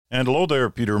And hello there,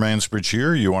 Peter Mansbridge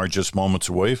here. You are just moments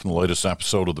away from the latest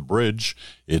episode of The Bridge.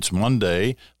 It's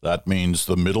Monday. That means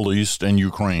the Middle East and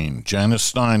Ukraine. Janice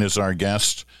Stein is our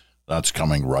guest. That's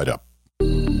coming right up.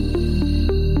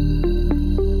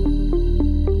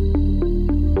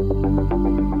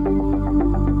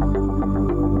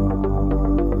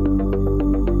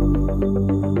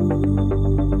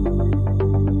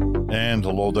 And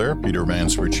hello there, Peter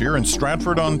Mansbridge here in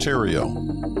Stratford, Ontario.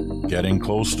 Getting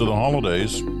close to the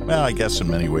holidays. Well, I guess in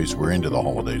many ways we're into the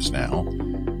holidays now.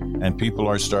 And people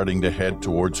are starting to head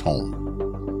towards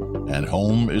home. And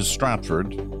home is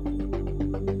Stratford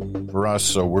for us,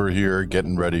 so we're here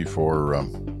getting ready for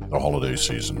the holiday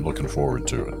season. Looking forward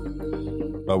to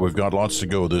it. But we've got lots to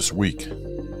go this week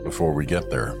before we get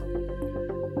there.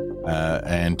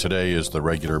 And today is the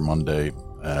regular Monday.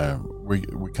 We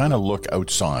kind of look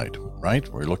outside, right?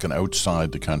 We're looking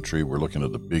outside the country. We're looking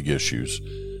at the big issues.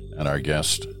 And our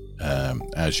guest,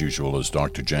 as usual, is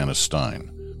Dr. Janice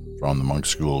Stein from the Munk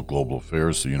School Global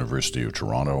Affairs, the University of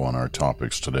Toronto. And our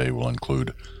topics today will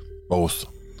include both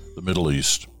the Middle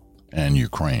East and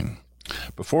Ukraine.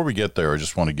 Before we get there, I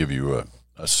just want to give you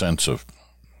a sense of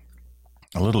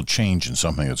a little change in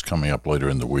something that's coming up later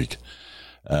in the week.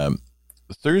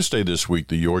 Thursday this week,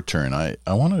 the Your Turn, I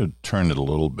want to turn it a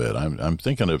little bit. I'm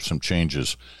thinking of some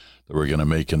changes that we're going to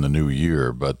make in the new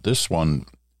year, but this one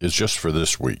is just for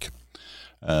this week.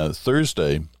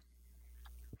 Thursday,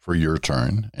 for Your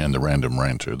Turn and the Random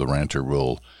Ranter. The Ranter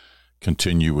will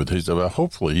continue with his,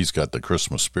 hopefully he's got the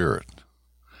Christmas spirit,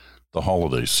 the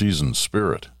holiday season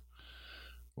spirit.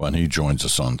 When he joins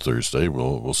us on Thursday,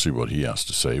 we'll see what he has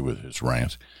to say with his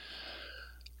rant.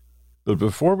 But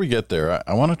before we get there,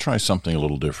 I want to try something a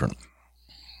little different.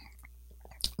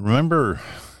 Remember,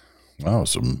 well, it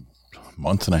was a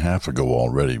month and a half ago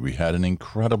already, we had an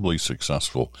incredibly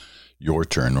successful Your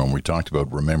Turn when we talked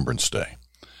about Remembrance Day.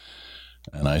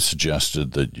 And I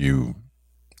suggested that you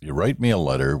write me a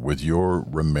letter with your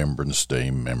Remembrance Day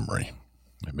memory.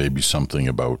 It may be something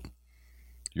about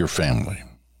your family,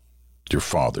 your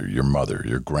father, your mother,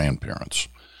 your grandparents,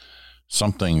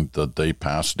 something that they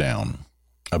passed down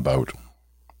about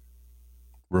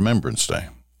Remembrance Day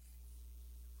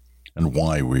and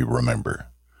why we remember.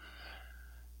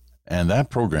 And that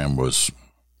program was,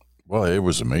 well, it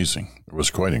was amazing. It was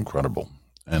quite incredible.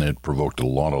 And it provoked a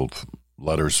lot of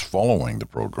letters following the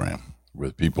program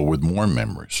with people with more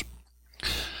memories.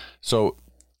 So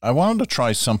I wanted to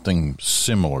try something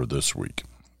similar this week.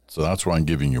 So that's why I'm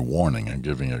giving you warning. I'm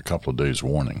giving a couple of days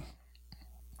warning.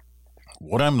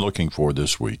 What I'm looking for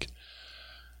this week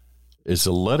is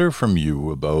a letter from you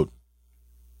about,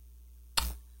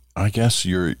 I guess,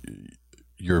 your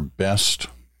best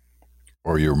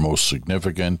or your most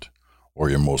significant or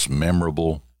your most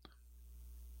memorable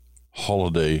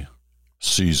holiday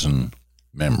season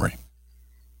memory.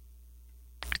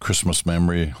 Christmas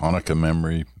memory, Hanukkah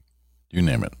memory, you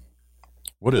name it.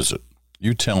 What is it?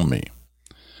 You tell me.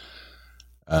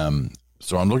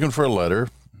 So I'm looking for a letter.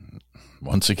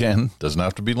 Once again, doesn't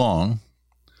have to be long.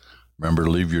 Remember to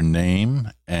leave your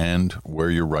name and where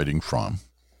you're writing from.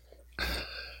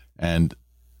 And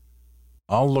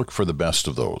I'll look for the best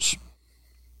of those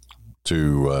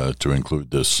to include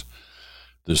this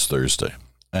Thursday.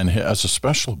 And as a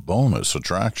special bonus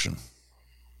attraction,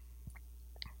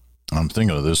 I'm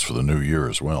thinking of this for the new year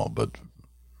as well, but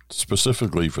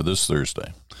specifically for this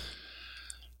Thursday,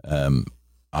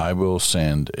 I will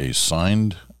send a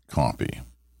signed copy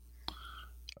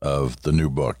of the new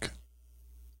book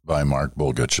by Mark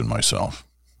Bulgich and myself,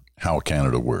 How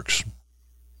Canada Works.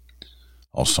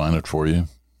 I'll sign it for you,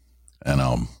 and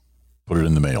I'll put it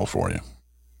in the mail for you.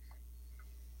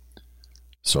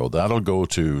 So that'll go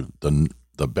to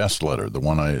the best letter, the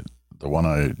one I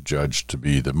judged to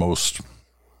be the most,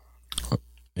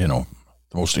 the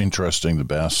most interesting, the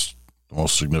best, the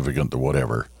most significant, the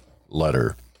whatever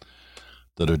letter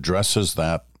that addresses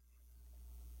that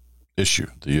issue,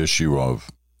 the issue of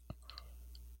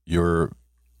your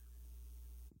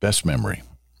best memory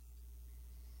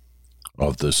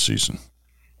of this season.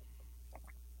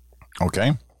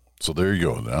 Okay? So there you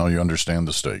go. Now you understand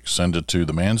the stakes. Send it to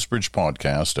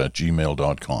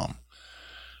themansbridgepodcast@gmail.com.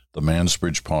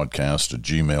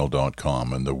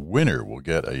 themansbridgepodcast@gmail.com. And the winner will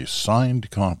get a signed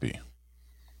copy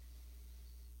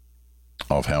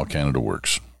of How Canada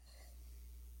Works.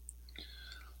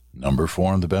 Number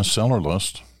 4 on the bestseller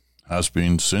list has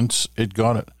been since it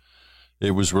got it.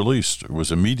 It was released. It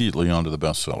was immediately onto the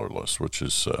bestseller list, which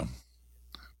is,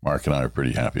 Mark and I are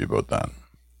pretty happy about that.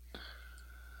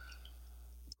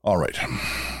 All right.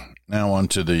 Now on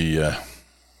to the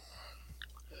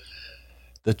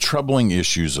troubling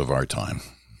issues of our time.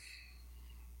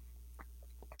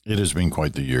 It has been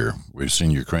quite the year. We've seen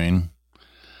Ukraine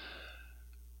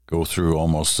go through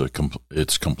almost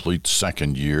its complete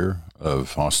second year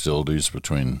of hostilities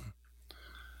between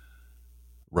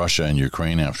Russia and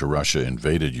Ukraine after Russia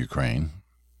invaded Ukraine.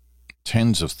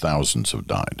 Tens of thousands have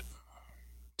died.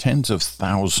 Tens of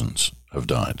thousands have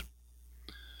died.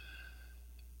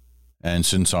 And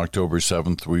since October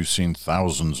 7th, we've seen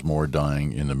thousands more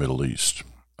dying in the Middle East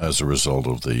as a result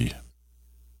of the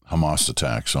Hamas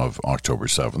attacks of October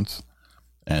 7th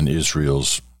and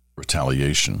Israel's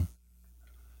retaliation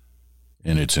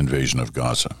in its invasion of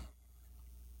Gaza.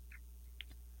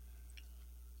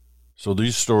 So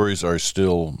these stories are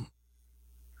still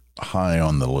high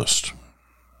on the list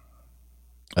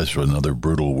as for another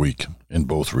brutal week in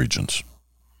both regions,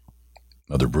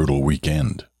 another brutal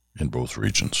weekend in both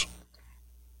regions.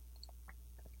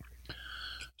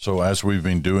 So as we've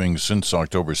been doing since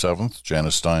October 7th,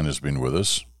 Janice Stein has been with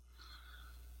us.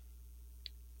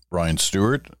 Brian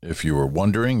Stewart, if you were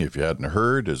wondering, if you hadn't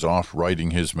heard, is off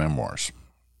writing his memoirs.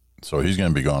 So he's going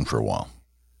to be gone for a while.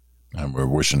 And we're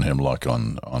wishing him luck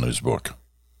on his book.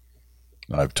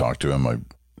 I've talked to him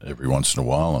every once in a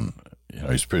while, and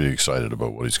he's pretty excited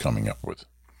about what he's coming up with.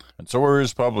 And so are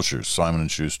his publishers, Simon &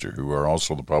 Schuster, who are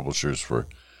also the publishers for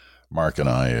Mark and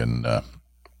I in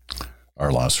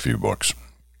our last few books.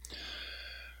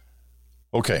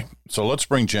 Okay, so let's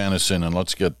bring Janice in and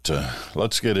let's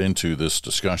get into this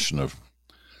discussion of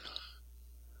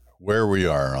where we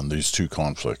are on these two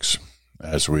conflicts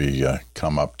as we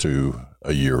come up to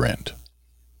a year end.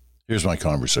 Here's my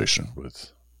conversation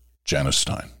with Janice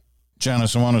Stein.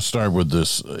 Janice, I want to start with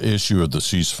this issue of the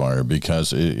ceasefire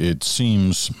because it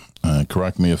seems,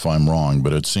 correct me if I'm wrong,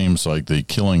 but it seems like the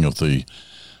killing of the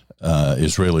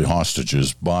Israeli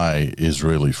hostages by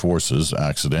Israeli forces,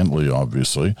 accidentally,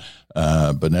 obviously,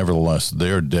 but nevertheless,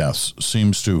 their deaths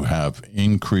seems to have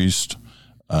increased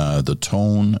the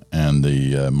tone and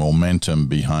the momentum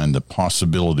behind the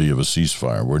possibility of a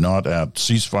ceasefire. We're not at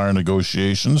ceasefire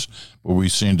negotiations, but we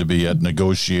seem to be at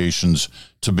negotiations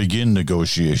to begin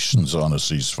negotiations on a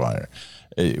ceasefire.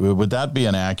 Would that be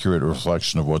an accurate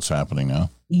reflection of what's happening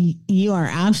now? You are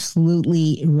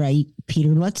absolutely right, Peter.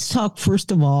 Let's talk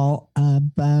first of all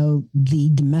about the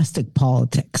domestic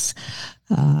politics.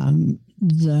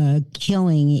 The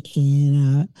killing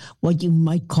in what you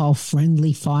might call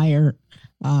friendly fire,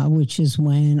 which is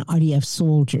when IDF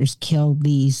soldiers killed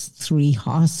these 3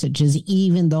 hostages,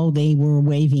 even though they were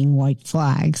waving white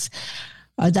flags.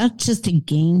 That's just a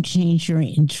game changer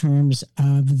in terms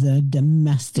of the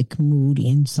domestic mood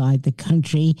inside the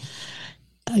country.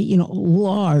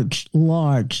 Large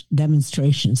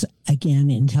demonstrations again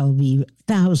in Tel Aviv,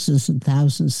 thousands and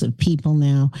thousands of people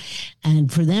now. And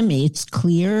for them, it's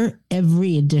clear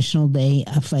every additional day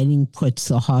of fighting puts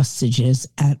the hostages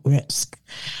at risk.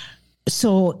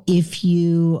 So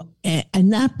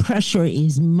and that pressure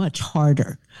is much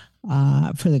harder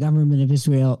for the government of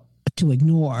Israel to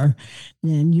ignore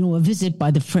than, a visit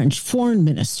by the French foreign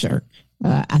minister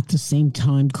at the same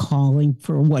time calling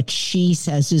for what she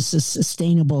says is a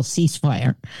sustainable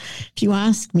ceasefire. If you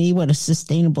ask me what a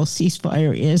sustainable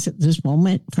ceasefire is at this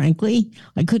moment, frankly,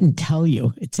 I couldn't tell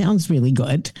you. It sounds really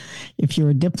good if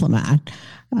you're a diplomat,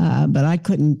 but I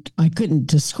couldn't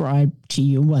describe to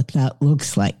you what that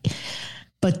looks like.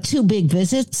 But 2 big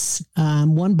visits,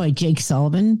 one by Jake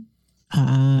Sullivan,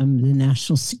 the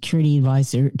National Security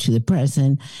Advisor to the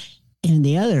President, and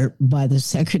the other by the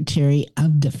Secretary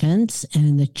of Defense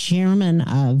and the Chairman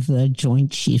of the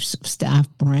Joint Chiefs of Staff,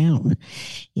 Brown,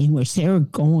 in which they're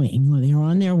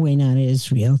on their way now to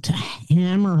Israel to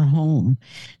hammer home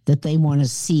that they want to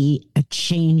see a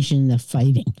change in the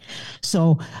fighting.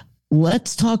 So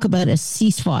let's talk about a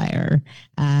ceasefire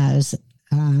as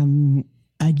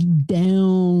a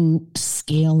downscaling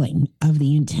of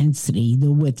the intensity,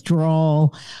 the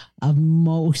withdrawal of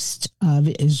most of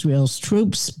Israel's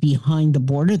troops behind the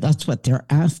border. That's what they're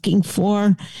asking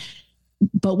for,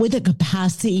 but with a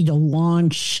capacity to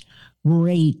launch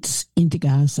raids into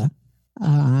Gaza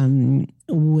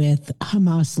with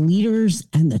Hamas leaders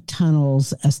and the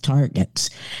tunnels as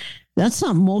targets. That's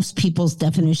not most people's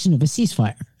definition of a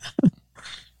ceasefire.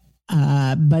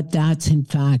 But that's, in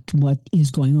fact, what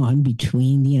is going on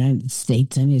between the United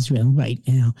States and Israel right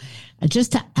now.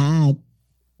 Just to add,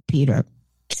 Peter,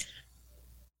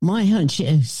 my hunch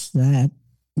is that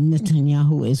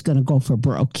Netanyahu is going to go for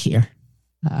broke here.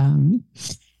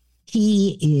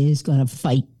 He is going to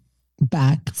fight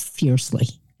back fiercely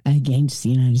against the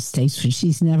United States, which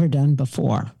he's never done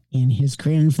before in his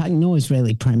career. In fact, no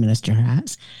Israeli prime minister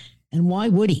has. And why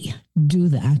would he do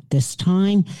that this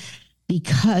time?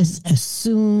 because as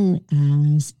soon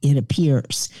as it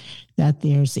appears that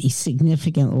there's a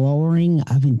significant lowering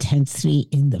of intensity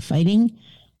in the fighting,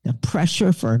 the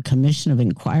pressure for a commission of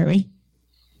inquiry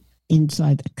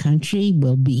inside the country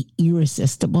will be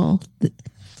irresistible. The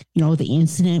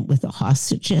incident with the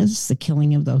hostages, the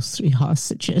killing of those 3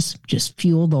 hostages, just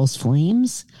fuel those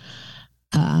flames.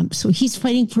 So he's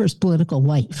fighting for his political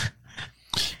life.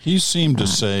 He seemed to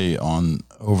say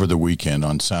over the weekend,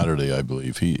 on Saturday, I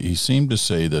believe, he seemed to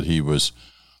say that he was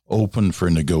open for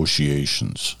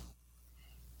negotiations.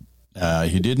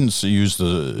 He didn't use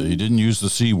the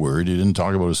C word. He didn't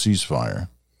talk about a ceasefire.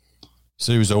 He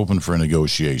said he was open for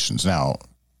negotiations. Now,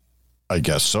 I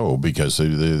guess so, because there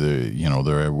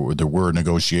were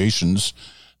negotiations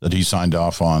that he signed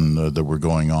off on that were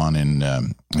going on in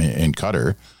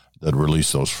Qatar that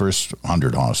released those first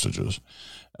 100 hostages.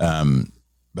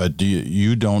 But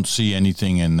you don't see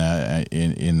anything in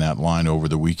that line over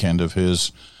the weekend of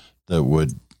his that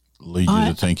would lead you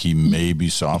to think he may be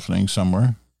softening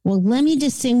somewhere? Well, let me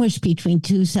distinguish between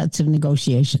 2 sets of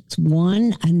negotiations.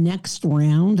 One, a next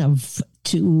round of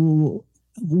 2,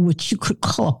 which you could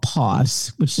call a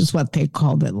pause, which is what they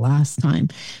called it last time.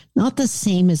 Not the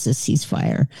same as a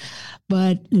ceasefire,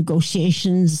 but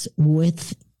negotiations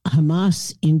with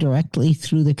Hamas indirectly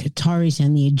through the Qataris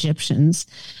and the Egyptians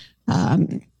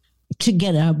to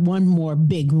get one more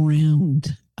big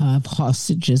round of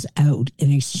hostages out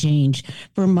in exchange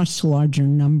for a much larger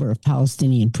number of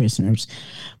Palestinian prisoners,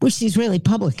 which the Israeli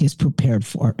public is prepared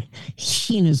for.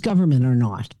 He and his government are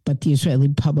not, but the Israeli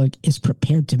public is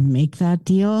prepared to make that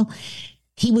deal.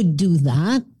 He would do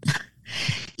that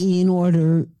in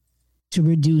order to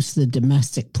reduce the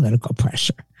domestic political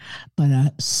pressure. But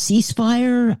a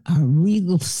ceasefire, a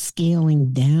real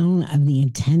scaling down of the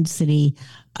intensity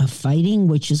of fighting,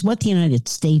 which is what the United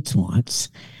States wants,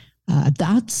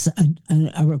 that's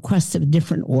a request of a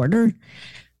different order,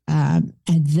 and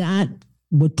that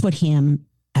would put him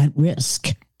at risk.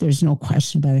 There's no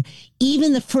question about it.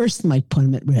 Even the first might put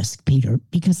him at risk, Peter,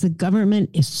 because the government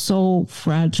is so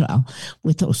fragile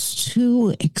with those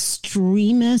 2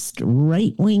 extremist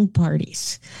right-wing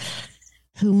parties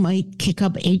who might kick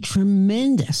up a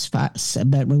tremendous fuss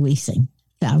about releasing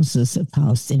thousands of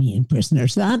Palestinian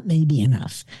prisoners. That may be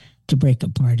enough to break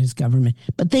apart his government.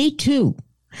 But they too,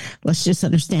 let's just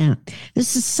understand,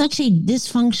 this is such a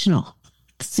dysfunctional,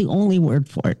 it's the only word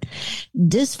for it,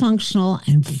 dysfunctional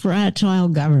and fragile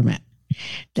government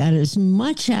that as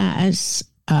much as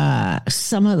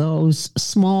some of those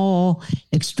small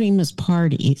extremist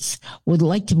parties would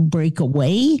like to break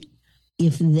away,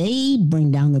 if they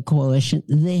bring down the coalition,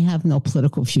 they have no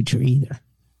political future either.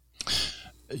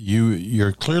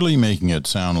 You're clearly making it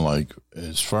sound like,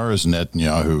 as far as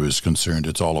Netanyahu is concerned,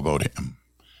 it's all about him.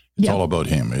 It's all about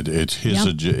him. It's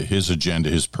his agenda,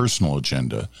 his personal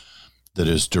agenda, that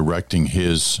is directing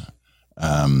his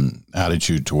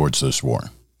attitude towards this war.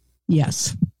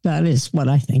 Yes, that is what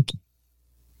I think.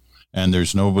 And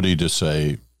there's nobody to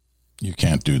say, you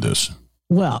can't do this.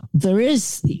 Well, there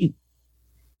is.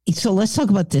 So let's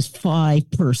talk about this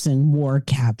 5-person war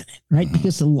cabinet, right? Mm-hmm.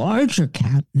 Because the larger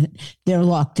cabinet, they're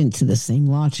locked into the same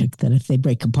logic that if they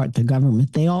break apart the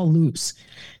government, they all lose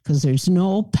because there's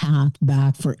no path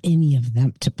back for any of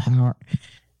them to power.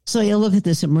 So you look at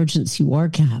this emergency war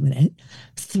cabinet,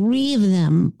 3 of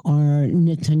them are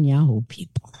Netanyahu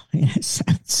people, in a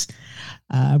sense.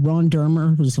 Ron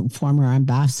Dermer, who's a former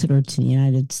ambassador to the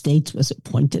United States, was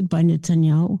appointed by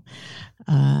Netanyahu.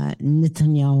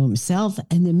 Netanyahu himself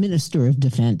and the Minister of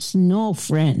Defense, no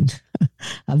friend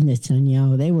of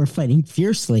Netanyahu. They were fighting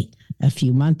fiercely a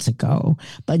few months ago,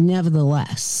 but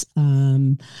nevertheless,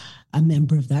 a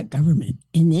member of that government.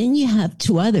 And then you have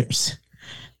 2 others.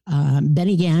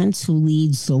 Benny Gantz, who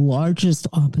leads the largest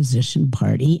opposition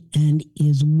party and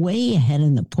is way ahead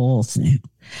in the polls now.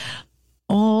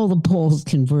 All the polls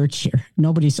converge here.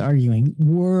 Nobody's arguing.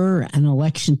 Were an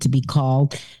election to be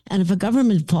called. And if a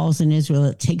government falls in Israel,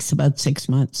 it takes about 6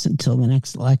 months until the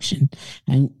next election.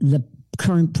 And the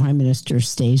current prime minister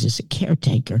stays as a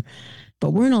caretaker.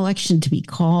 But were an election to be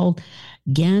called,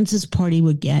 Gantz's party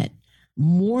would get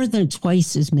more than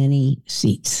twice as many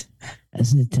seats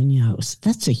as Netanyahu's.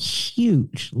 That's a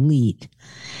huge lead.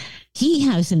 He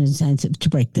has an incentive to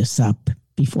break this up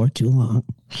before too long.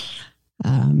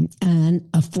 And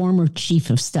a former chief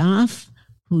of staff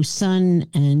whose son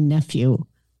and nephew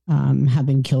have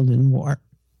been killed in war.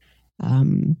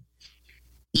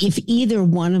 If either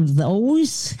one of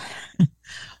those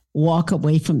walk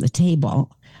away from the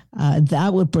table,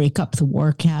 that would break up the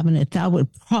war cabinet. That would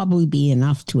probably be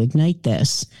enough to ignite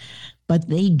this. But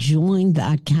they joined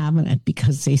that cabinet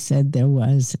because they said there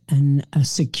was a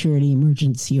security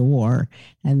emergency war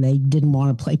and they didn't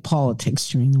want to play politics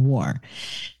during the war.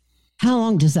 How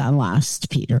long does that last,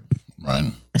 Peter? Right.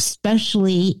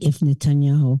 Especially if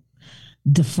Netanyahu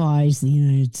defies the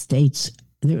United States.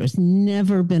 There has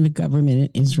never been a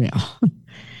government in Israel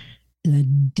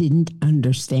that didn't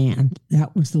understand.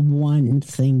 That was the one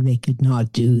thing they could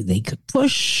not do. They could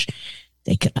push,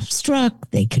 they could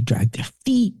obstruct, they could drag their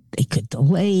feet, they could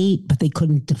delay, but they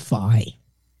couldn't defy.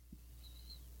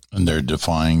 And they're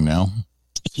defying now?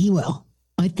 He will.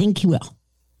 I think he will,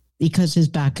 because his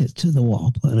back is to the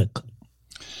wall politically.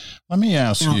 Let me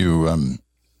ask you,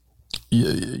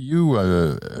 you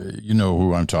know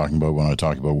who I'm talking about when I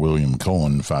talk about William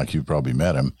Cohen. In fact, you've probably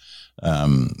met him.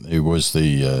 He was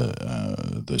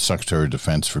the Secretary of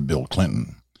Defense for Bill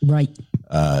Clinton. Right.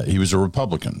 He was a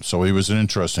Republican, so he was an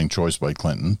interesting choice by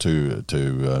Clinton to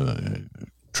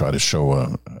try to show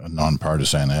a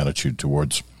nonpartisan attitude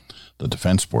towards the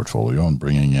defense portfolio and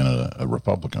bringing in a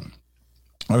Republican.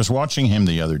 I was watching him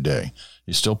the other day.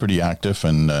 He's still pretty active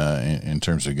in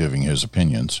terms of giving his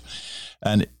opinions.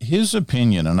 And his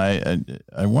opinion, and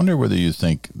I wonder whether you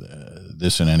think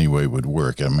this in any way would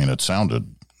work. I mean, it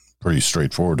sounded pretty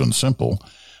straightforward and simple,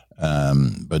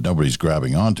 but nobody's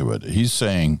grabbing onto it. He's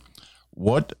saying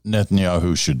what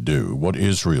Netanyahu should do, what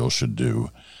Israel should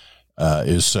do,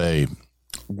 is say,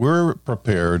 we're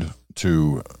prepared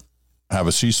to have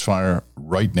a ceasefire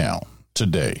right now,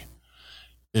 today,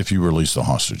 if you release the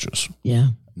hostages. Yeah.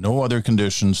 No other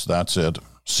conditions, that's it.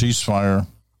 Ceasefire,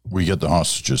 we get the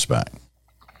hostages back.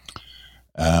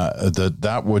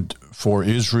 That would, for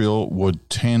Israel, would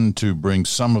tend to bring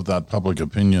some of that public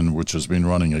opinion, which has been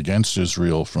running against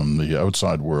Israel from the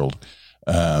outside world,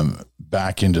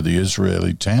 back into the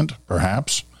Israeli tent,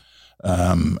 perhaps,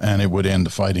 and it would end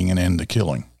the fighting and end the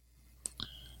killing.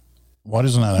 Why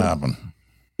doesn't that happen?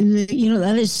 You know,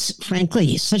 that is,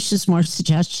 frankly, such a smart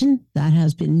suggestion that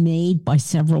has been made by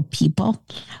several people.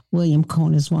 William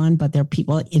Cohen is one, but there are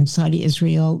people inside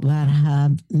Israel that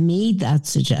have made that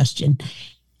suggestion.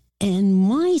 And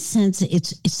my sense,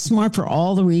 it's smart for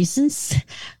all the reasons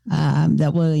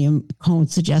that William Cohen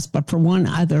suggests, but for one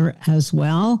other as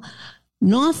well.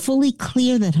 Not fully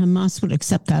clear that Hamas would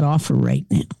accept that offer right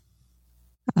now.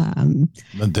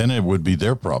 But then it would be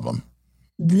their problem.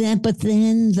 But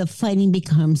then the fighting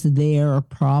becomes their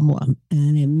problem,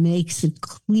 and it makes it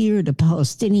clear to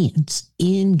Palestinians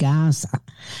in Gaza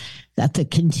that the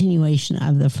continuation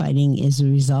of the fighting is a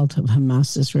result of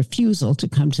Hamas's refusal to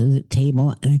come to the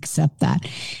table and accept that.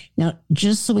 Now,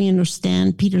 just so we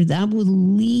understand, Peter, that would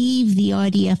leave the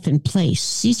IDF in place.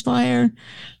 Ceasefire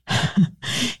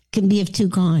can be of two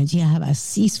kinds. You have a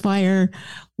ceasefire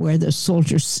where the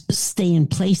soldiers stay in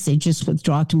place, they just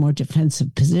withdraw to more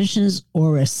defensive positions,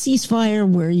 or a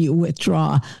ceasefire where you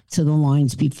withdraw to the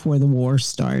lines before the war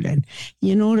started.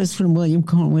 You notice when William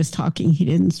Cohen was talking, he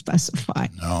didn't specify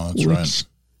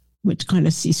which kind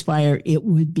of ceasefire it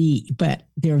would be, but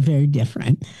they're very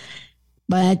different.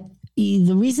 But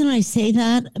the reason I say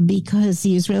that, because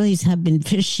the Israelis have been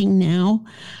fishing now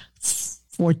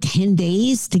for 10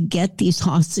 days to get these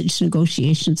hostage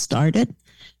negotiations started.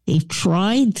 They've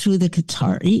tried through the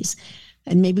Qataris,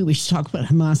 and maybe we should talk about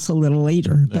Hamas a little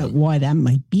later, about why that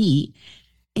might be.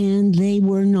 And they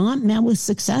were not met with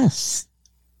success.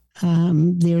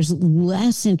 There's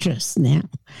less interest now,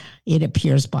 it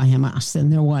appears, by Hamas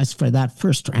than there was for that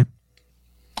first round.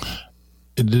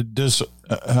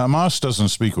 Hamas doesn't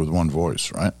speak with one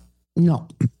voice, right? No.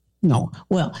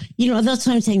 Well, that's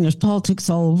why I'm saying there's politics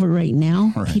all over right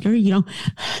now, right. Peter.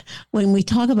 When we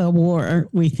talk about war,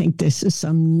 we think this is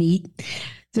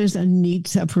there's a neat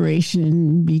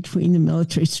separation between the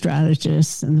military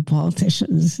strategists and the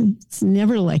politicians. It's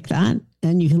never like that.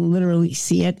 And you can literally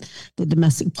see it, the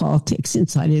domestic politics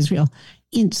inside Israel,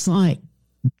 inside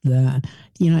the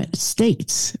United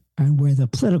States, where the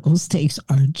political stakes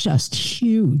are just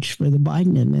huge for the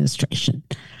Biden administration.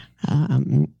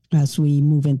 As we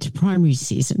move into primary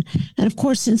season. And of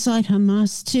course, inside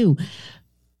Hamas too.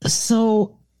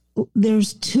 So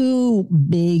there's two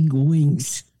big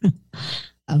wings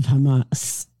of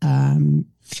Hamas.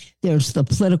 There's the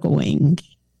political wing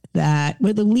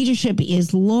where the leadership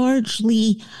is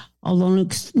largely, although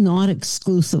not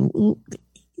exclusively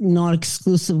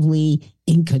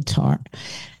in Qatar.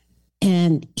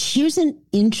 And here's an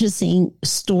interesting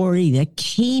story that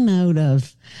came out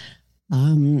of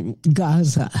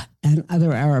Gaza and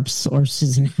other Arab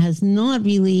sources, and has not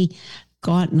really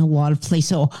gotten a lot of place.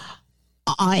 So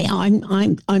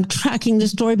I'm tracking the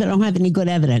story, but I don't have any good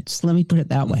evidence. Let me put it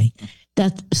that way.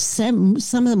 that some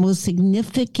of the most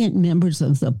significant members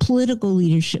of the political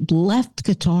leadership left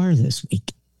Qatar this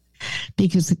week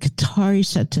because the Qataris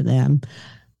said to them,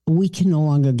 we can no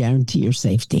longer guarantee your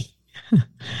safety.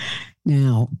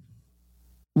 Now,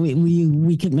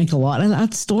 we could make a lot of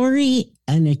that story,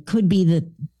 and it could be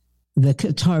that the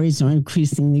Qataris are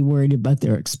increasingly worried about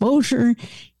their exposure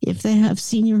if they have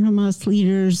senior Hamas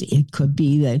leaders. It could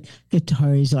be that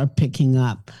Qataris are picking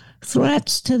up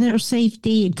threats to their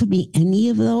safety. It could be any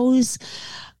of those.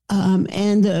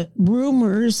 And the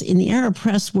rumors in the Arab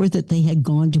press were that they had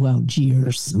gone to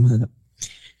Algiers, some of them.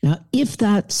 Now, if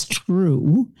that's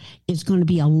true, it's going to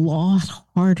be a lot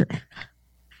harder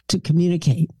to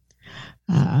communicate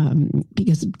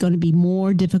because it's going to be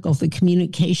more difficult. The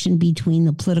communication between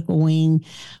the political wing,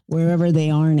 wherever they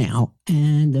are now,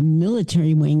 and the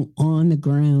military wing on the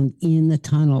ground in the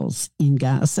tunnels in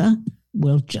Gaza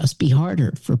will just be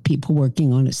harder for people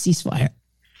working on a ceasefire.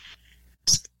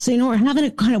 So, we're having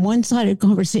a kind of one-sided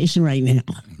conversation right now.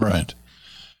 Right.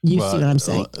 You see what I'm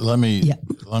saying? Let me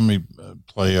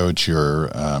play out your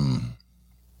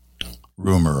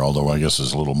rumor, although I guess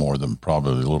it's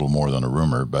probably a little more than a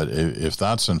rumor. But if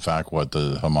that's in fact what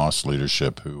the Hamas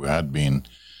leadership who had been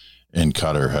in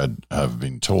Qatar have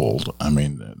been told, I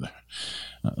mean,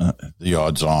 the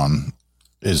odds on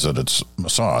is that it's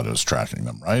Mossad is tracking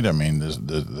them, right? I mean,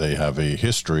 they have a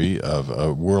history of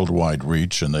a worldwide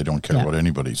reach, and they don't care what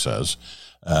anybody says.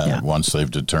 Once they've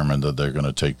determined that they're going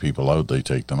to take people out, they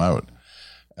take them out.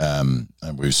 And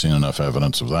we've seen enough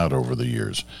evidence of that over the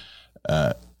years.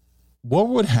 What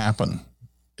would happen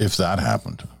if that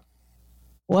happened?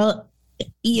 Well,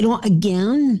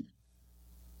 again,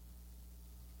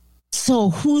 so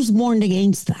who's warned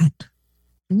against that?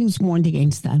 Who's warned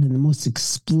against that in the most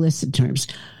explicit terms?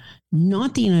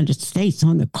 Not the United States.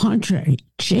 On the contrary,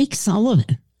 Jake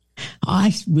Sullivan.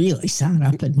 I really sat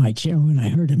up in my chair when I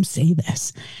heard him say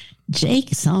this. Jake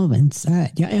Sullivan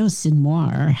said Yahya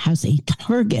Sinwar has a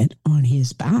target on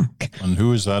his back. And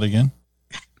who is that again?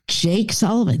 Jake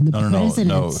Sullivan, the president.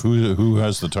 No. Who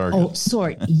has the target? Oh,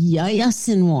 sorry. Yahya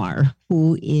Sinwar,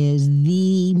 who is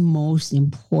the most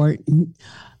important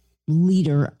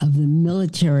leader of the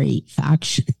military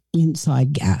faction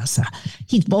inside Gaza.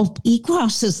 He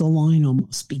crosses the line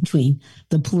almost between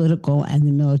the political and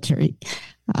the military.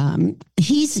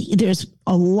 There's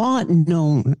a lot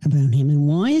known about him. And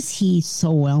why is he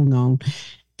so well known?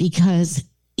 Because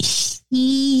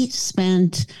he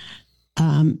spent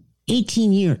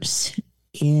 18 years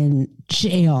in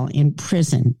jail, in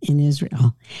prison in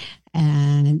Israel.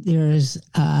 And there's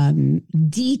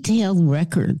detailed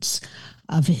records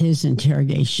of his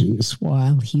interrogations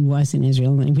while he was in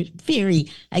Israel. And it was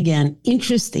very, again,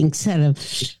 interesting set of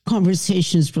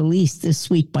conversations released this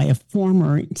week by a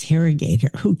former interrogator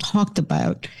who talked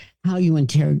about how you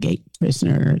interrogate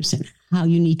prisoners and how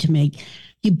you need to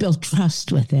you build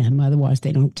trust with them. Otherwise,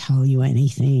 they don't tell you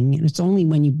anything. And it's only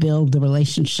when you build the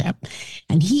relationship.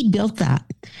 And he built that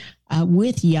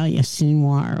with Yahya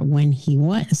Sinwar when he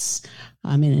was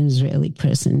in an Israeli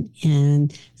prison.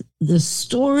 And the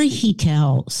story he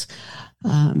tells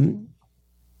of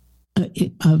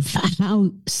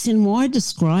how Sinwar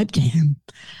described to him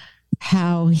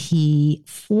how he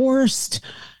forced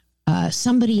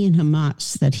somebody in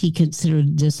Hamas that he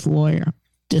considered disloyal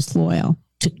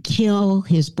to kill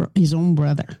his own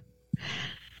brother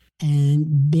and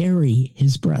bury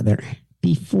his brother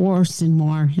before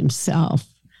Sinwar himself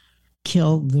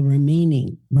killed the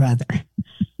remaining brother.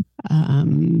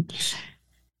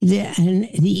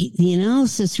 The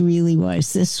analysis really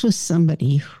was, this was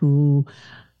somebody who,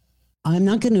 I'm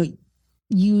not going to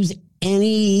use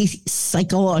any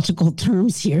psychological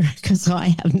terms here because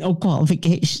I have no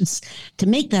qualifications to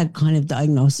make that kind of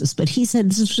diagnosis, but he said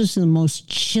this was the most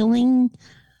chilling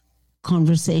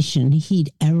conversation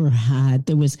he'd ever had.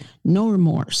 There was no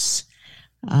remorse.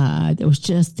 There was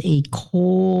just a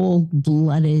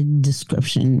cold-blooded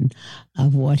description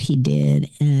of what he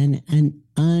did and an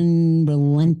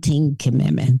unrelenting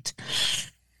commitment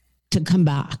to come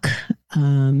back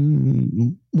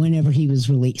whenever he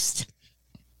was released,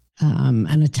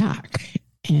 an attack.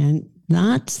 And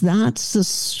that's the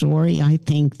story, I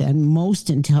think, that most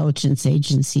intelligence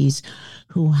agencies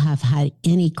who have had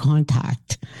any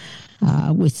contact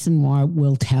with Sinwar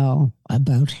will tell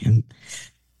about him.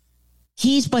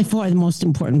 He's by far the most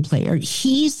important player.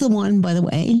 He's the one, by the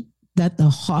way,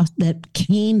 that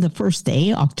came the first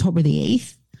day, October the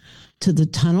 8th, to the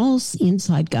tunnels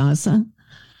inside Gaza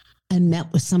and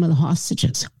met with some of the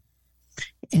hostages.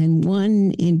 And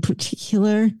one in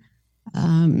particular,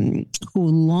 who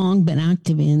long been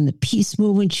active in the peace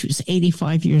movement. She was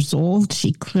 85 years old.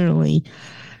 She clearly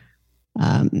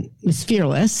was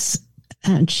fearless,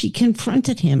 and she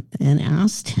confronted him and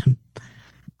asked him,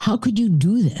 how could you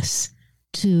do this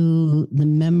to the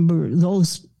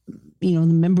members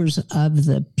of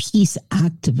the peace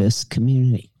activist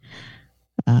community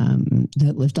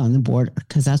that lived on the border?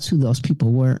 Because that's who those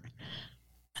people were.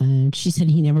 And she said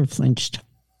he never flinched.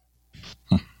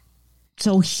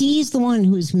 So he's the one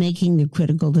who's making the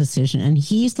critical decision. And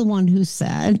he's the one who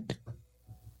said,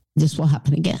 this will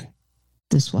happen again.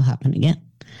 This will happen again.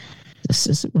 This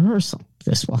is a rehearsal.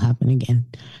 This will happen again.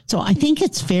 So I think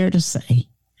it's fair to say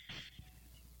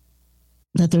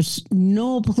that there's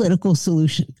no political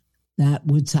solution that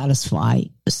would satisfy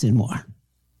Sinwar.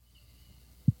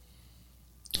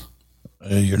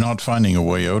 You're not finding a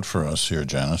way out for us here,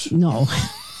 Janice. No.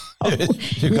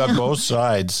 You've got both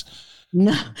sides.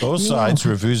 No. Both sides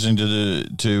refusing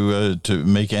to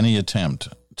make any attempt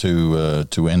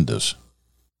to end this.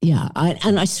 Yeah,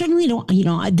 I certainly don't,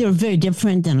 they're very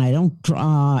different, and I don't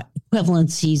draw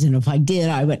equivalencies. And if I did,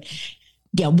 I would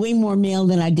get way more mail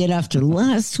than I did after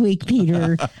last week,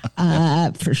 Peter,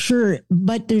 for sure.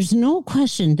 But there's no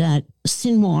question that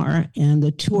Sinwar and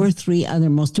the 2 or 3 other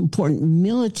most important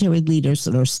military leaders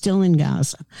that are still in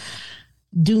Gaza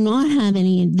do not have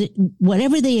any,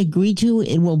 whatever they agree to,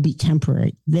 it will be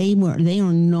temporary. They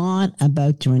are not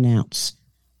about to renounce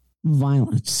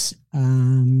violence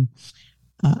in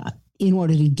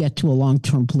order to get to a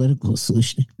long-term political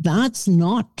solution. That's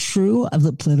not true of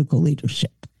the political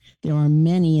leadership. There are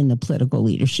many in the political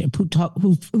leadership who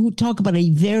talk about a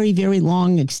very, very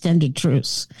long extended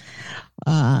truce,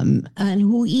 and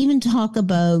who even talk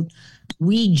about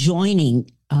rejoining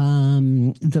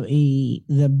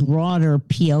the broader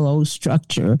PLO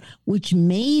structure, which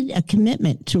made a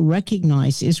commitment to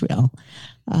recognize Israel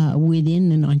within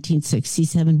the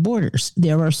 1967 borders.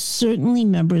 There are certainly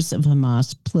members of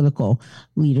Hamas political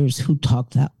leaders who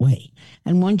talk that way,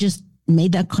 and one just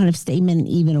made that kind of statement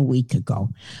even a week ago.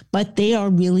 But they are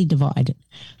really divided.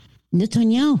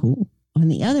 Netanyahu, on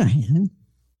the other hand,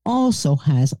 also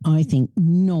has, I think,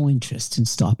 no interest in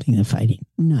stopping the fighting.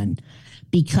 None.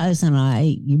 Because,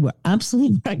 you were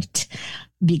absolutely right,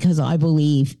 because I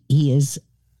believe he is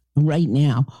right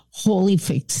now wholly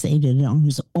fixated on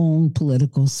his own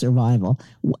political survival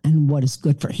and what is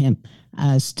good for him,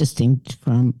 as distinct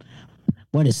from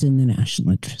what is in the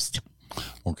national interest.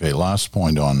 Okay, last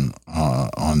point on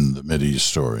the Mideast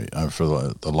story. For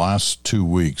the last 2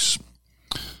 weeks,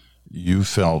 you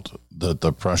felt that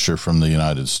the pressure from the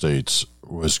United States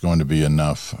was going to be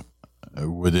enough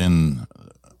within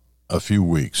a few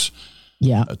weeks,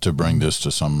 to bring this to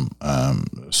some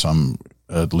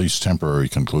at least temporary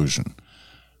conclusion.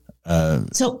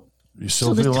 So you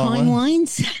still the feel that way?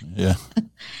 timelines. Yeah,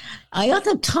 I got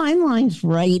the timelines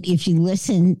right. If you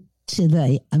listen to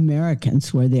the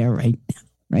Americans, where they're right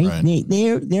now, right?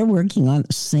 They're working on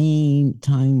the same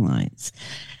timelines.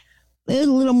 There's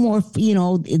a little more,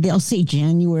 they'll say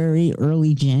January,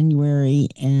 early January,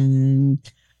 and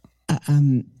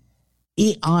I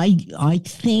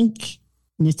think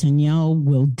Netanyahu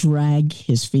will drag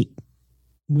his feet,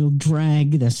 will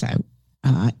drag this out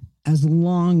as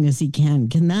long as he can.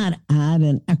 Can that add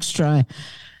an extra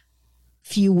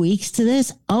few weeks to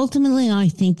this? Ultimately, I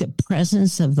think the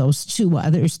presence of those 2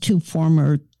 others, 2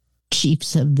 former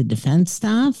chiefs of the defense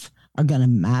staff, are going to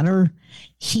matter.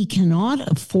 He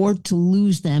cannot afford to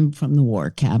lose them from the war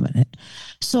cabinet.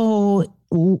 So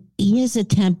his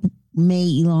attempt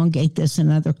may elongate this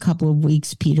another couple of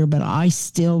weeks, Peter, but I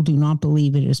still do not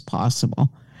believe it is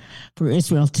possible for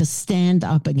Israel to stand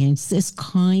up against this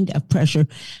kind of pressure.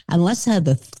 And let's have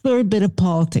the third bit of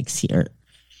politics here.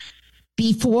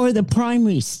 Before the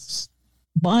primaries,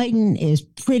 Biden is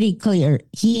pretty clear.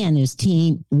 He and his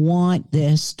team want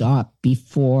this stopped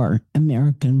before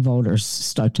American voters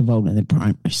start to vote in the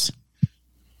primaries.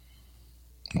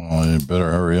 Well, you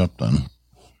better hurry up then.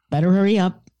 Better hurry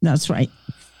up. That's right.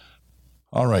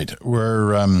 All right.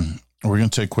 We're going to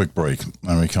take a quick break.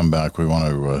 When we come back, we want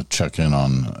to check in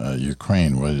on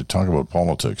Ukraine. We talk about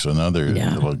politics.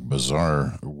 Another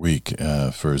bizarre week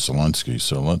for Zelensky.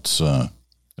 So let's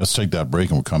take that break,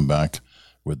 and we'll come back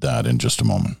with that in just a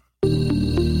moment.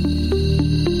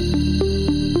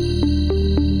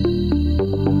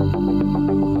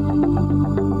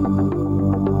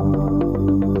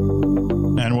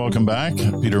 And welcome back.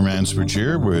 Peter Mansbridge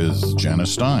here with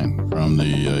Janice Stein from the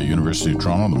University of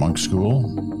Toronto, the Munk School,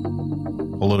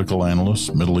 political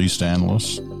analyst, Middle East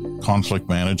analyst, conflict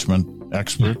management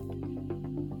expert.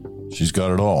 She's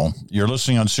got it all. You're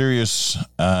listening on Sirius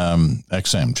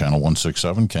XM, channel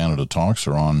 167, Canada Talks,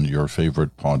 or on your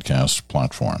favorite podcast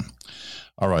platform.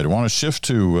 All right, I want to shift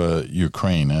to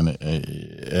Ukraine. And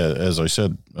as I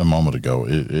said a moment ago,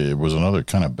 it was another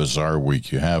kind of bizarre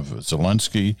week. You have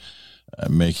Zelensky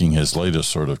making his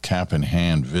latest sort of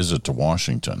cap-in-hand visit to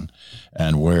Washington,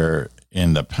 and where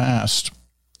in the past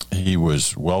he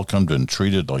was welcomed and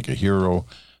treated like a hero,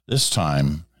 this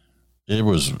time it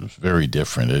was very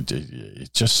different.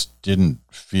 It just didn't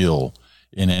feel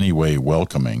in any way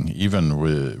welcoming, even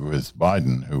with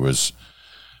Biden, who was,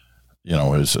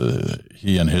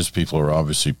 he and his people are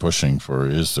obviously pushing for,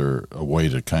 is there a way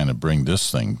to kind of bring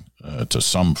this thing to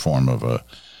some form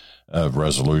of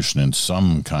resolution in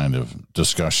some kind of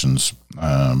discussions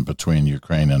between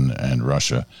Ukraine and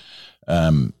Russia.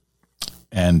 And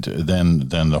then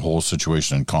the whole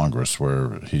situation in Congress,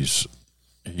 where he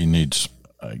needs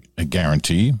a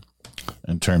guarantee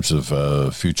in terms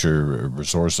of future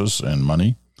resources and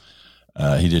money.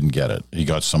 He didn't get it. He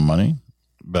got some money,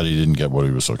 but he didn't get what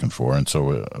he was looking for. And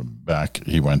so back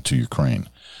he went to Ukraine.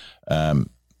 And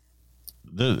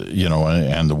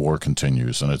the war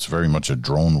continues, and it's very much a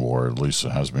drone war, at least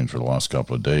it has been for the last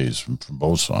couple of days from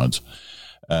both sides.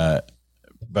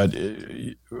 But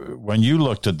when you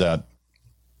looked at that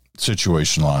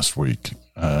situation last week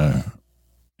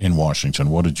in Washington,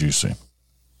 what did you see?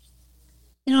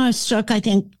 I was struck, I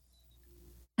think,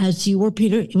 as you were,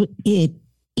 Peter, it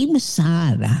was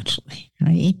sad, actually,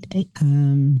 right?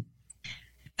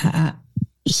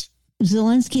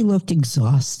 Zelensky looked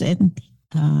exhausted.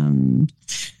 And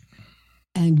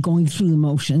going through the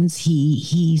motions,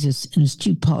 he's an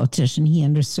astute politician. He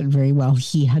understood very well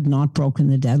he had not broken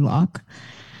the deadlock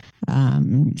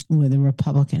with the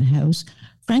Republican House.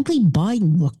 Frankly,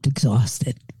 Biden looked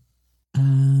exhausted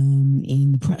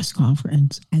in the press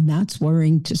conference, and that's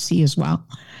worrying to see as well.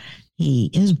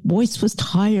 His voice was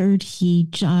tired. He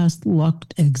just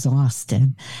looked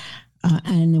exhausted.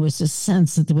 And there was a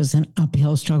sense that there was an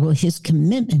uphill struggle. His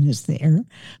commitment is there,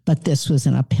 but this was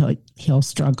an uphill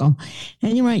struggle.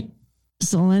 And you're right,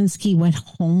 Zelensky went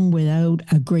home without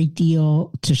a great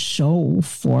deal to show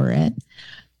for it.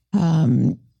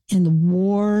 And the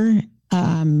war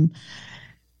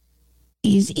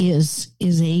is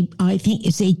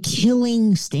a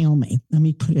killing stalemate. Let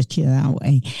me put it to you that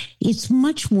way. It's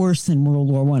much worse than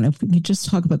World War I. If we could just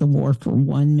talk about the war for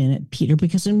 1 minute, Peter,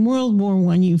 because in World War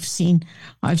I,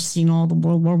 I've seen all the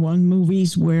World War I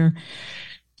movies where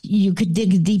you could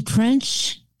dig a deep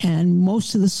trench and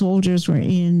most of the soldiers were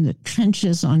in the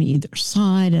trenches on either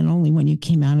side, and only when you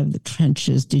came out of the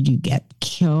trenches did you get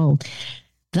killed.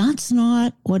 That's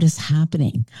not what is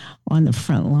happening on the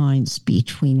front lines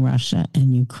between Russia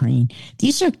and Ukraine.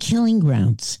 These are killing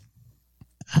grounds.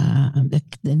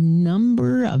 The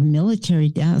number of military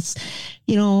deaths,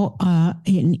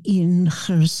 in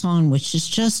Kherson, which is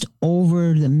just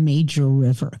over the major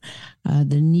river,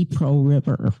 the Dnipro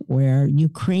River, where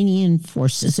Ukrainian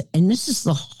forces, and this is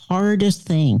the hardest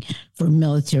thing for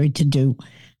military to do,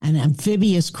 an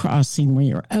amphibious crossing where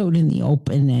you're out in the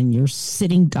open and you're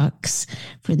sitting ducks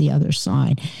for the other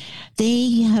side.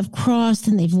 They have crossed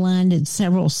and they've landed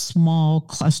several small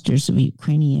clusters of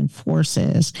Ukrainian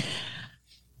forces.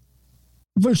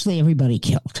 Virtually everybody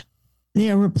killed.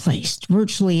 They're replaced.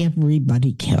 Virtually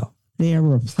everybody killed. They're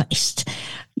replaced.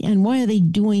 And why are they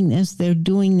doing this? They're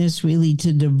doing this really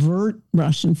to divert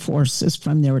Russian forces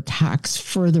from their attacks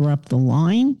further up the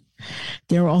line.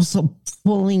 They're also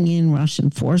pulling in Russian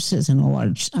forces, and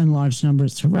large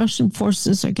numbers of Russian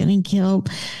forces are getting killed.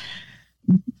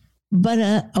 But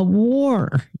a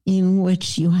war in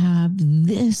which you have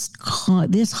this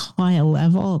high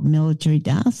level of military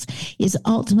deaths is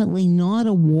ultimately not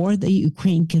a war that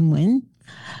Ukraine can win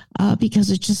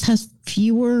because it just has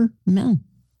fewer men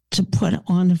to put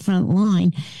on the front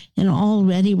line. And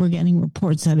already we're getting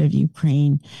reports out of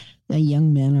Ukraine that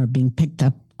young men are being picked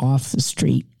up off the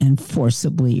street and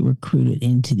forcibly recruited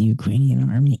into the Ukrainian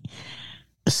army.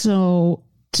 So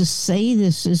to say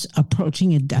this is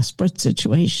approaching a desperate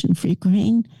situation for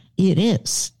Ukraine, it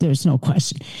is. There's no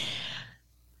question.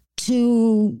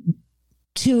 Two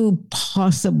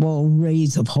possible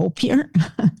rays of hope here.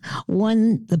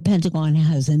 One, the Pentagon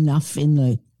has enough in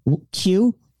the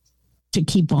queue to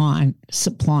keep on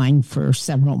supplying for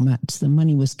several months. The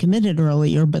money was committed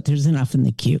earlier, but there's enough in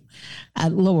the queue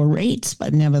at lower rates,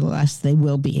 but nevertheless, they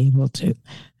will be able to.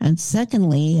 And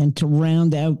secondly, and to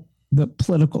round out the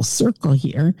political circle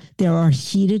here, there are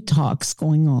heated talks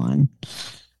going on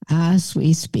as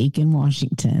we speak in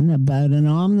Washington about an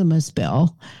omnibus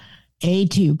bill,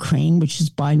 aid to Ukraine, which is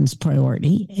Biden's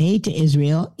priority, aid to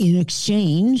Israel in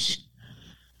exchange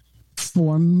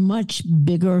for much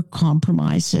bigger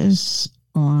compromises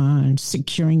on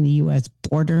securing the U.S.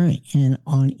 border and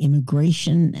on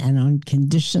immigration and on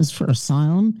conditions for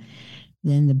asylum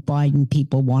than the Biden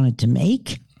people wanted to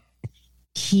make.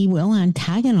 He will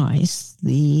antagonize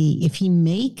if he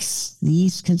makes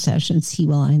these concessions, he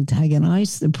will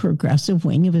antagonize the progressive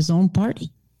wing of his own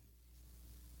party.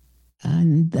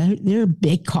 And there are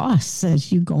big costs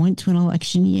as you go into an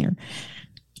election year.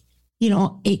 You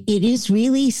know, it is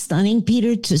really stunning,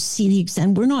 Peter, to see the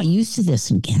extent. We're not used to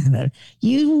this in Canada.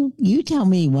 You tell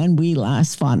me when we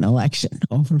last fought an election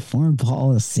over foreign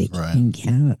policy in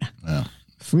Canada. Yeah.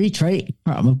 Free trade,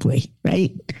 probably,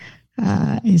 right?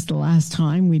 Is the last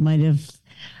time we might have.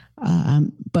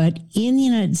 But in the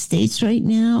United States right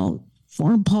now,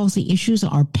 foreign policy issues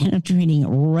are penetrating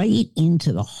right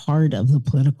into the heart of the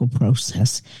political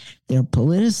process. They're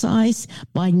politicized.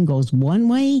 Biden goes one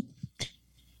way.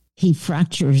 He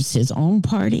fractures his own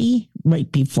party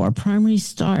right before primaries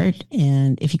start.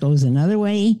 And if he goes another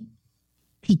way,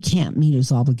 he can't meet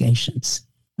his obligations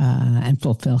and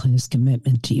fulfill his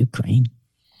commitment to Ukraine.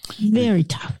 Very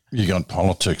tough. You got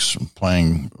politics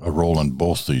playing a role in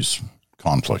both these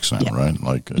conflicts now, right?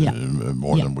 Like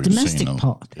more than we've domestic seen.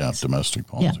 Politics. Yeah, domestic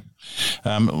politics.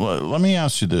 Yeah. Let me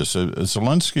ask you this.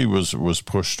 Zelensky was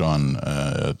pushed on,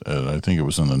 I think it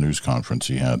was in the news conference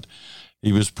he had,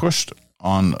 he was pushed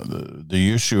on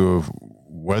the issue of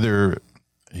whether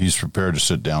he's prepared to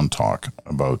sit down talk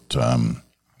about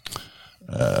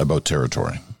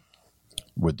territory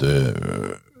with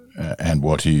and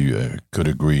what he could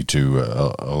agree to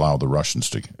allow the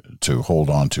Russians to hold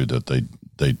on to that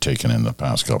they'd taken in the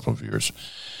past couple of years.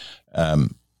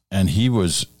 And he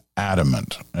was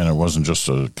adamant, and it wasn't just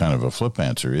a kind of a flip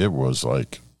answer. It was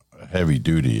like heavy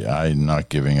duty. I'm not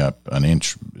giving up an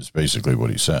inch is basically what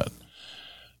he said.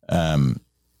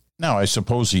 Now, I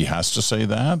suppose he has to say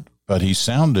that, but he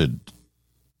sounded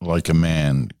like a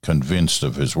man convinced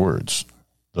of his words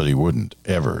that he wouldn't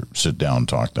ever sit down and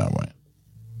talk that way.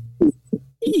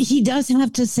 He does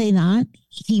have to say that.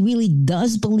 He really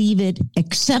does believe it,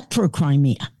 except for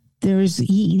Crimea.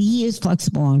 He is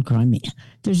flexible on Crimea.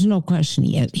 There's no question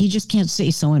he is. He just can't say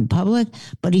so in public,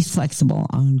 but he's flexible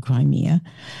on Crimea.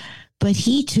 But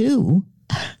he, too,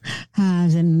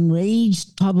 has an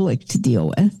enraged public to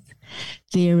deal with.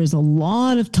 There is a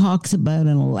lot of talks about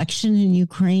an election in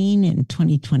Ukraine in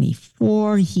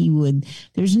 2024.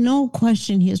 There's no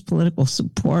question his political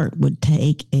support would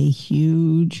take a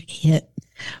huge hit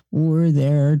were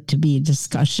there to be a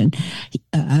discussion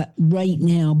right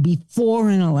now before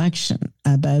an election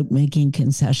about making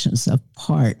concessions of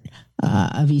part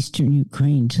of eastern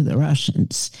Ukraine to the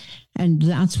Russians. And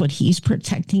that's what he's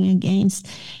protecting against.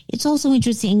 It's also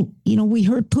interesting, we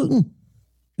heard Putin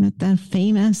at that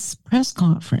famous press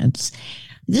conference.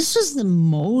 This was the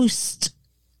most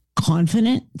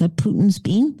confident that Putin's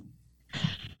been.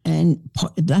 And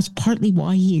that's partly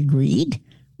why he agreed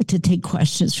to take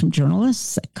questions from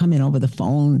journalists that come in over the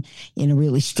phone in a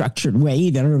really structured way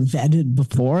that are vetted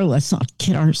before. Let's not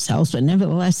kid ourselves, but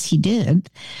nevertheless, he did.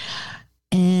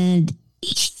 And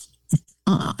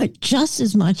just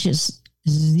as much as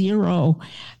zero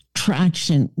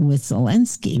traction with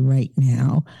Zelensky right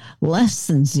now, less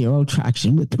than zero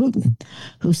traction with Putin,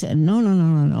 who said, no,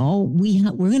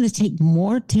 we're going to take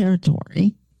more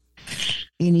territory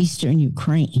in eastern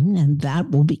Ukraine, and that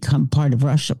will become part of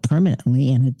Russia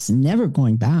permanently, and it's never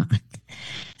going back.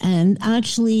 And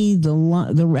actually,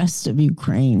 the rest of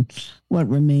Ukraine, what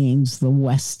remains, the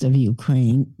west of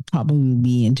Ukraine, probably will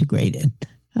be integrated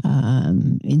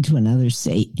into another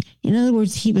state. In other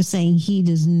words, he was saying he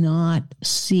does not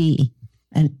see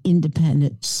an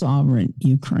independent, sovereign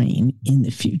Ukraine in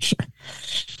the future.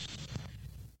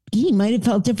 He might have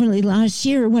felt differently last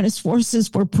year when his forces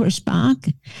were pushed back.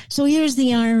 So here's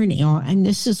the irony, and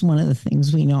this is one of the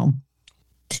things we know.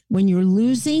 When you're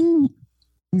losing,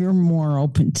 you're more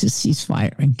open to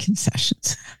ceasefire and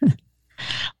concessions.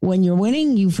 When you're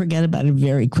winning, you forget about it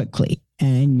very quickly,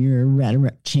 and your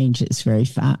rhetoric changes very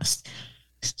fast.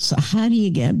 So how do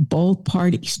you get both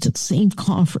parties to the same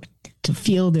conflict to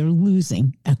feel they're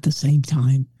losing at the same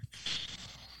time?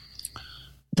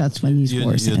 That's when these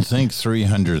wars end. You'd think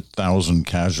 300,000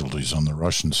 casualties on the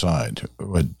Russian side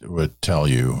would tell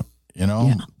you,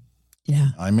 Yeah.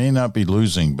 I may not be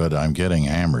losing, but I'm getting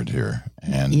hammered here,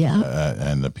 and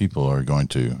and the people are going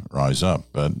to rise up.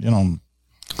 But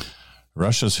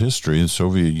Russia's history, the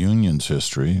Soviet Union's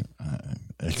history,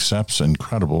 accepts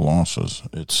incredible losses.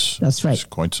 That's right. It's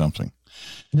quite something.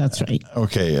 That's right.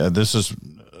 Okay, this is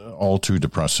all too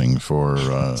depressing for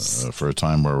a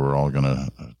time where we're all going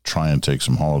to try and take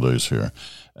some holidays here.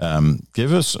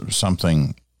 Give us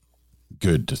something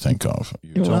good to think of.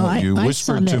 I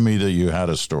whispered to me that you had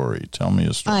a story. Tell me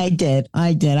a story. I did.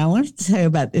 I wanted to tell you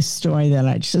about this story that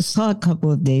I just saw a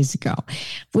couple of days ago,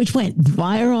 which went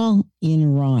viral in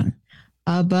Iran,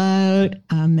 about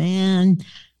a man,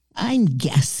 I'm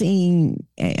guessing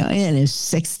in his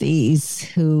 60s,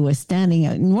 who was standing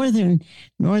out northern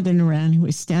Iran, who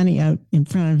was standing out in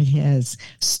front of his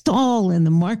stall in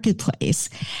the marketplace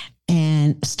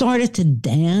and started to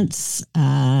dance,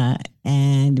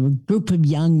 and a group of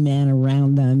young men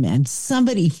around them, and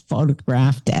somebody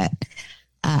photographed it.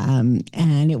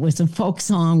 And it was a folk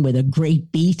song with a great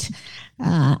beat,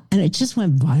 and it just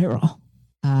went viral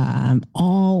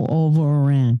all over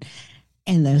Iran.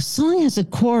 And the song has a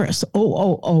chorus, oh,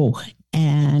 oh, oh.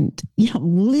 And,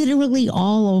 literally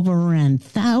all over Iran,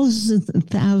 thousands and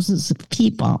thousands of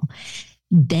people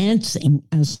dancing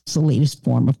as the latest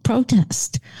form of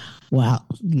protest. Well,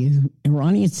 the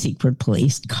Iranian secret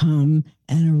police come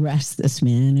and arrest this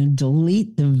man and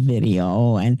delete the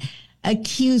video and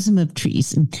accuse him of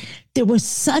treason. There was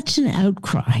such an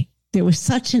outcry.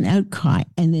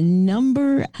 And the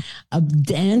number of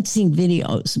dancing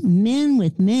videos, men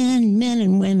with men, men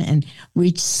and women,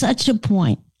 reached such a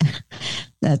point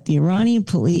that the Iranian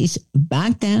police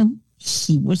backed down.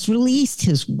 He was released.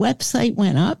 His website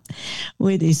went up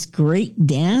with this great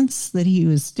dance that he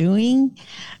was doing.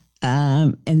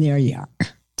 And there you are,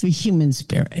 the human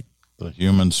spirit. The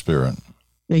human spirit.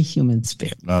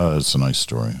 That's a nice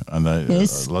story. And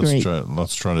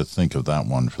let's try to think of that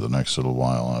one for the next little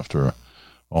while after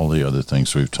all the other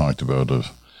things we've talked about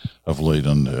of late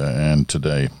and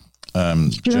today.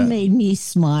 Sure made me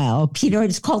smile, Peter.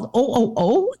 It's called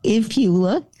Oh. If you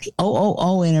look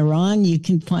Oh in Iran, you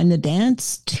can find the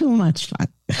dance. Too much fun.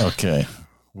 Okay,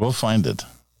 we'll find it,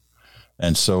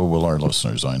 and so will our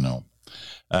listeners, I know.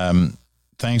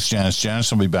 Thanks, Janice.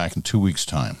 Janice will be back in 2 weeks'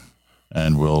 time,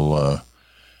 and we'll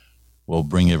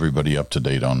bring everybody up to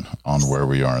date on where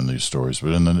we are in these stories.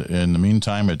 But in the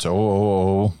meantime, it's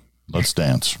oh, let's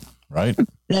dance, right?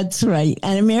 That's right.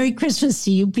 And a Merry Christmas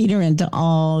to you, Peter, and to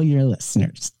all your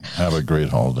listeners. Have a great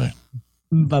holiday.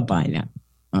 Bye-bye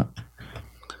now.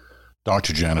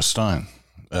 Dr. Janice Stein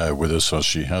with us, as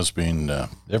she has been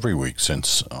every week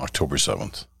since October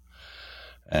 7th.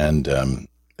 And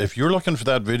if you're looking for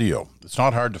that video, it's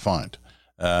not hard to find.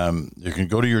 You can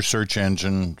go to your search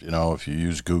engine, if you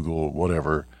use Google,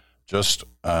 whatever, just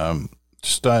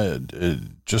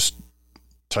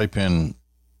type in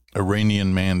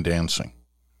Iranian man dancing,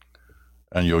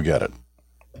 and you'll get it.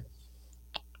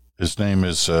 His name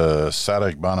is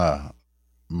Sadek Bana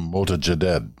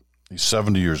Motajaded. He's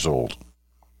 70 years old,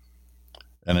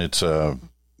 and it's a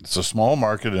small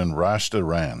market in Rasht,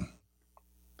 Iran.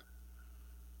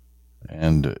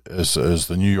 And as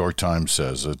the New York Times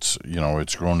says, it's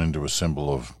grown into a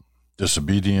symbol of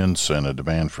disobedience and a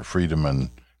demand for freedom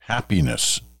and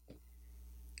happiness.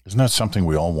 Isn't that something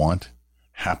we all want?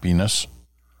 Happiness.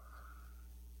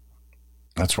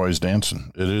 That's why he's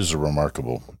dancing. It is a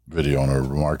remarkable video and a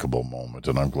remarkable moment,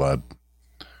 and I'm glad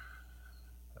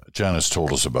Janice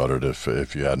told us about it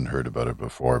if you hadn't heard about it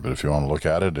before. But if you want to look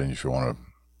at it and if you want to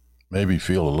maybe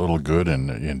feel a little good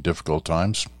in difficult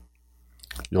times,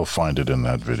 you'll find it in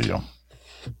that video.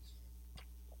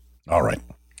 All right.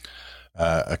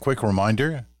 A quick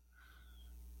reminder,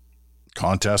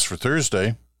 contest for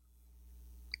Thursday.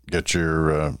 Get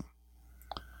your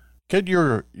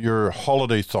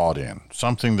holiday thought in.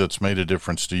 Something that's made a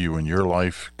difference to you in your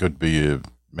life. Could be a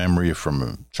memory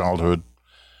from childhood.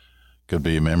 Could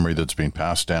be a memory that's been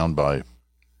passed down by,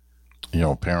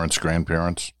 parents,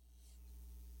 grandparents.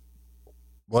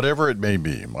 Whatever it may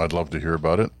be, I'd love to hear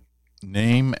about it.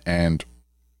 Name and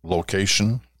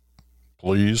location,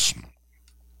 please.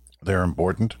 They're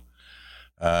important.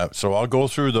 So I'll go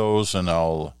through those, and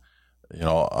I'll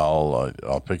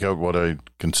pick out what I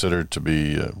consider to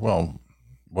be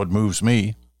what moves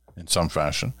me in some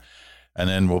fashion, and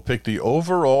then we'll pick the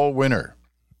overall winner.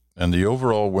 And the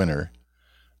overall winner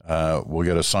will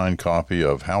get a signed copy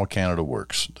of How Canada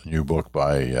Works, the new book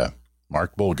by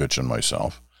Mark Bulgich and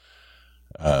myself.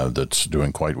 That's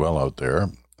doing quite well out there.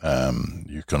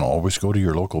 You can always go to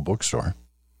your local bookstore,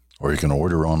 or you can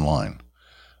order online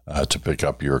to pick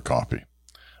up your copy.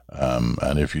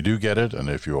 And if you do get it, and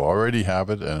if you already have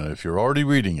it, and if you're already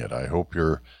reading it, I hope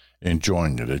you're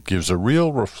enjoying it. It gives a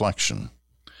real reflection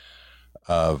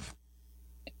of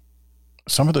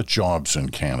some of the jobs in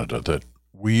Canada that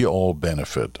we all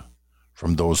benefit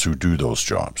from, those who do those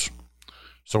jobs.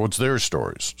 So it's their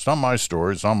stories. It's not my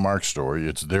story. It's not Mark's story.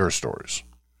 It's their stories.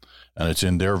 And it's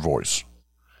in their voice.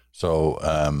 So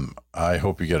I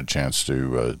hope you get a chance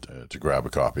to grab a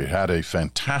copy. It had a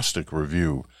fantastic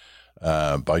review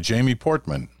by Jamie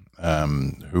Portman,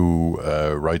 who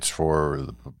writes for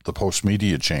the Post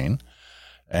Media chain.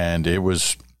 And it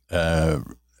was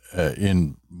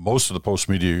in most of the Post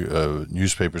Media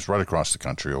newspapers right across the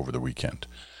country over the weekend.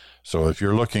 So if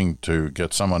you're looking to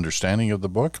get some understanding of the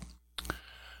book,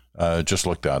 just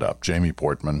look that up, Jamie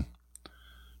Portman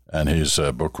and his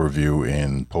book review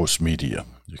in Post Media.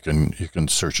 You can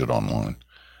search it online.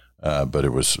 But it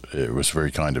was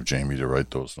very kind of Jamie to write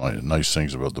those nice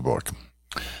things about the book.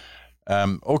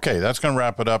 Okay, that's going to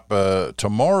wrap it up.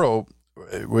 Tomorrow,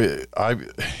 I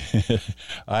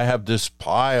have this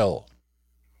pile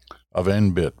of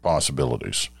NBIT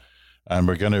possibilities, and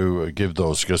we're going to give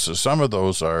those because some of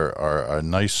those are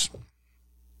nice.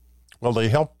 Well, they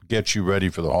help get you ready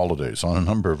for the holidays on a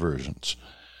number of versions,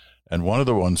 and one of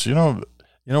the ones,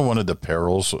 one of the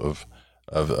perils of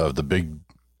the big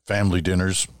family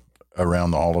dinners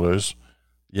around the holidays,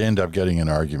 you end up getting in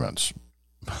arguments.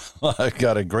 I've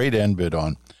got a great NBIT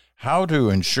on how to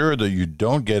ensure that you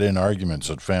don't get in arguments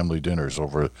at family dinners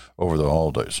over the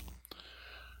holidays.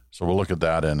 So we'll look at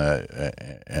that and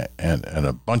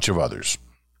a bunch of others.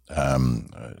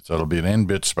 So it'll be an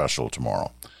NBIT special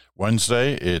tomorrow.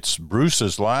 Wednesday, it's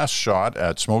Bruce's last shot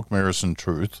at Smoke, Mirrors, and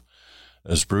Truth,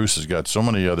 as Bruce has got so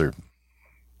many other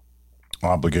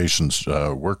obligations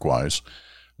work-wise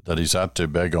that he's had to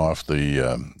beg off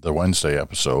the Wednesday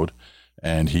episode,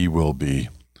 and he will be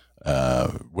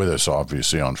with us,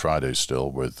 obviously, on Friday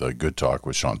still with Good Talk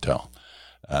with Chantel.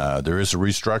 There is a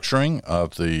restructuring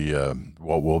of the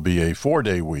what will be a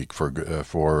 4-day week for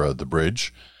the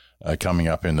Bridge coming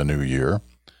up in the new year,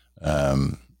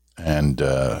 the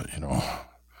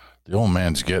old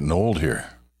man's getting old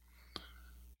here.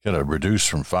 Got to reduce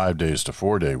from 5 days to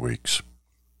 4-day weeks.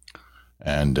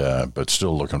 And but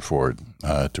still looking forward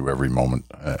to every moment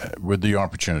with the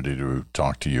opportunity to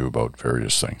talk to you about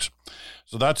various things.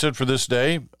 So that's it for this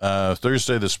day.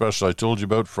 Thursday, the special I told you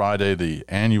about. Friday, the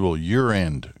annual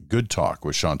year-end Good Talk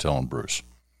with Chantel and Bruce.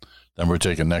 Then we're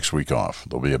taking next week off.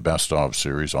 There'll be a best-of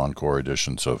series, encore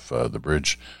editions of The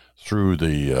Bridge through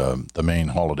the main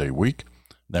holiday week.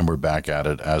 Then we're back at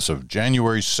it as of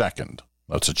January 2nd.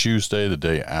 That's a Tuesday, the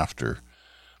day after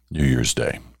New Year's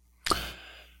Day.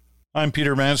 I'm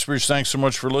Peter Mansbridge. Thanks so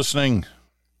much for listening.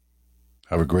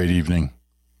 Have a great evening.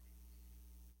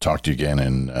 Talk to you again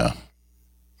in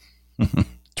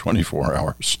 24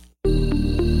 hours.